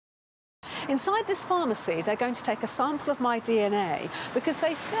Inside this pharmacy, they're going to take a sample of my DNA because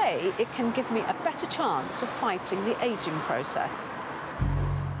they say it can give me a better chance of fighting the ageing process.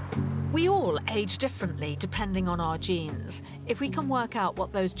 We all age differently depending on our genes. If we can work out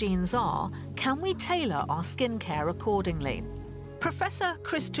what those genes are, can we tailor our skincare accordingly? Professor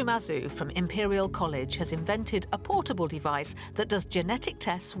Chris Tumazu from Imperial College has invented a portable device that does genetic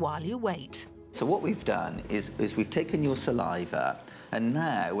tests while you wait. So what we've done is we've taken your saliva and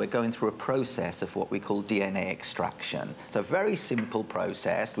now we're going through a process of what we call DNA extraction. It's a very simple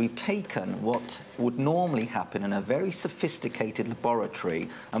process. We've taken what would normally happen in a very sophisticated laboratory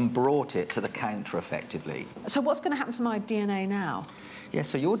and brought it to the counter effectively. So what's going to happen to my DNA now? Yeah,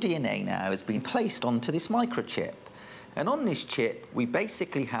 so your DNA now has been placed onto this microchip. And on this chip, we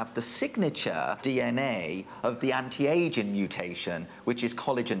basically have the signature DNA of the anti-aging mutation, which is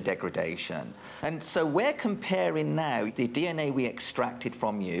collagen degradation. And so we're comparing now the DNA we extracted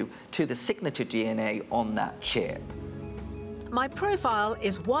from you to the signature DNA on that chip. My profile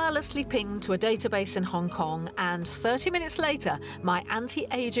is wirelessly pinged to a database in Hong Kong, and 30 minutes later, my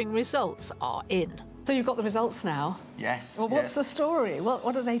anti-aging results are in. So you've got the results now? Yes. Well, what's the story?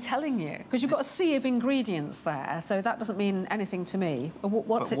 What are they telling you? Because you've got a sea of ingredients there, so that doesn't mean anything to me.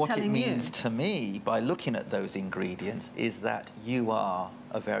 What's it telling you? What it means to me, by looking at those ingredients, is that you are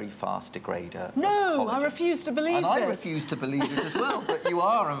a very fast degrader. No, I refuse to believe this. this. And I refuse to believe it as well, but you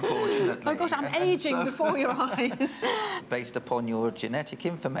are, unfortunately. Oh, gosh, I'm ageing before your eyes. Based upon your genetic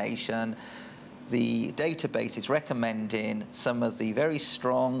information, the database is recommending some of the very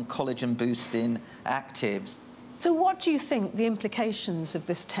strong collagen-boosting actives. So what do you think the implications of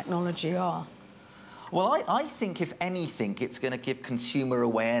this technology are? Well, I think, if anything, it's going to give consumer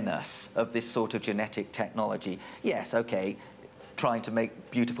awareness of this sort of genetic technology. Yes, OK, trying to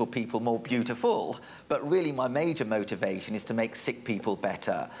make beautiful people more beautiful, but really my major motivation is to make sick people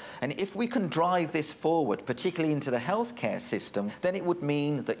better. And if we can drive this forward, particularly into the healthcare system, then it would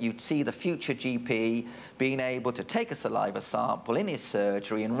mean that you'd see the future GP being able to take a saliva sample in his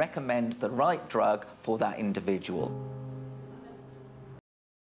surgery and recommend the right drug for that individual.